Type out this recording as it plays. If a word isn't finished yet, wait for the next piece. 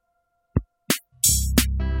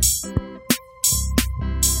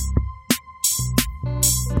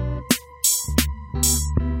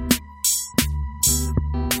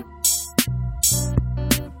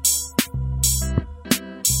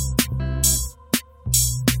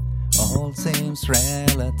All seems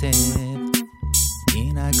relative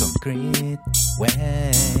in a concrete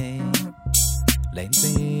way.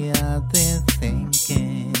 Lately I've been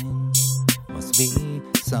thinking must be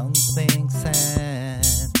something said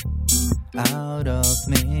out of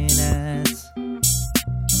minutes,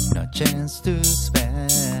 no chance to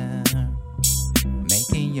spare,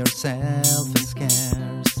 making yourself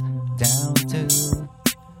scarce down to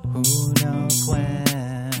who knows where.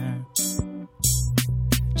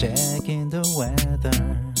 Checking the weather,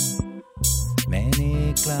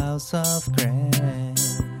 many clouds of gray,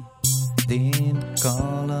 dim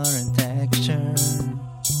color and texture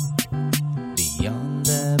beyond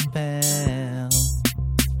the pale.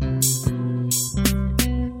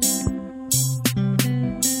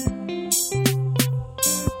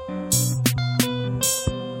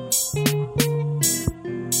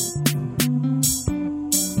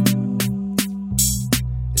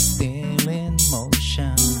 Still in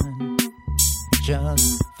motion,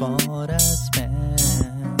 just for a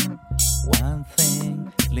span, one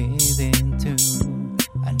thing leading to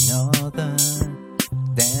another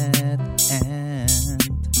dead end,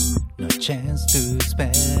 no chance to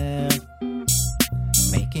spare,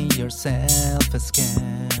 making yourself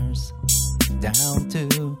scarce down to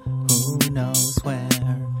who knows where,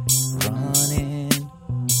 running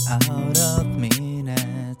out of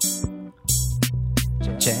minutes,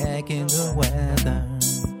 checking the weather,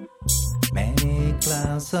 many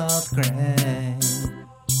clouds of gray,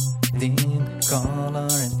 dim color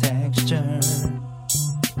and texture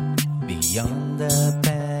beyond the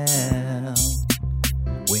pale,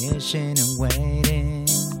 wishing and waiting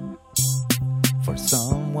for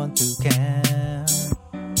someone to care.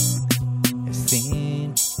 A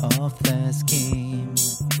scene of the scheme,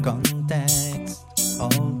 context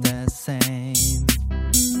all the same.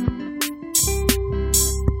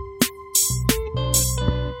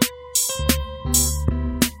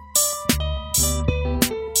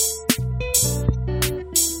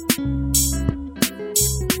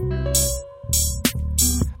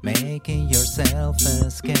 Making yourself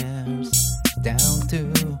scarce down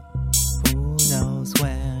to who knows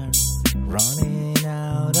where, running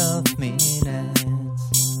out of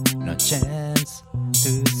minutes, no chance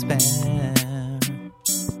to spare,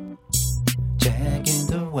 checking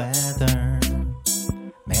the weather,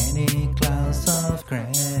 many clouds of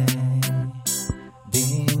gray,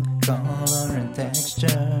 dim color and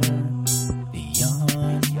texture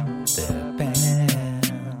beyond the pale.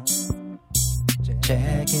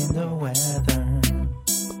 Checking the weather,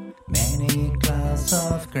 many clouds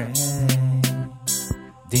of gray,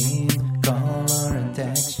 dim color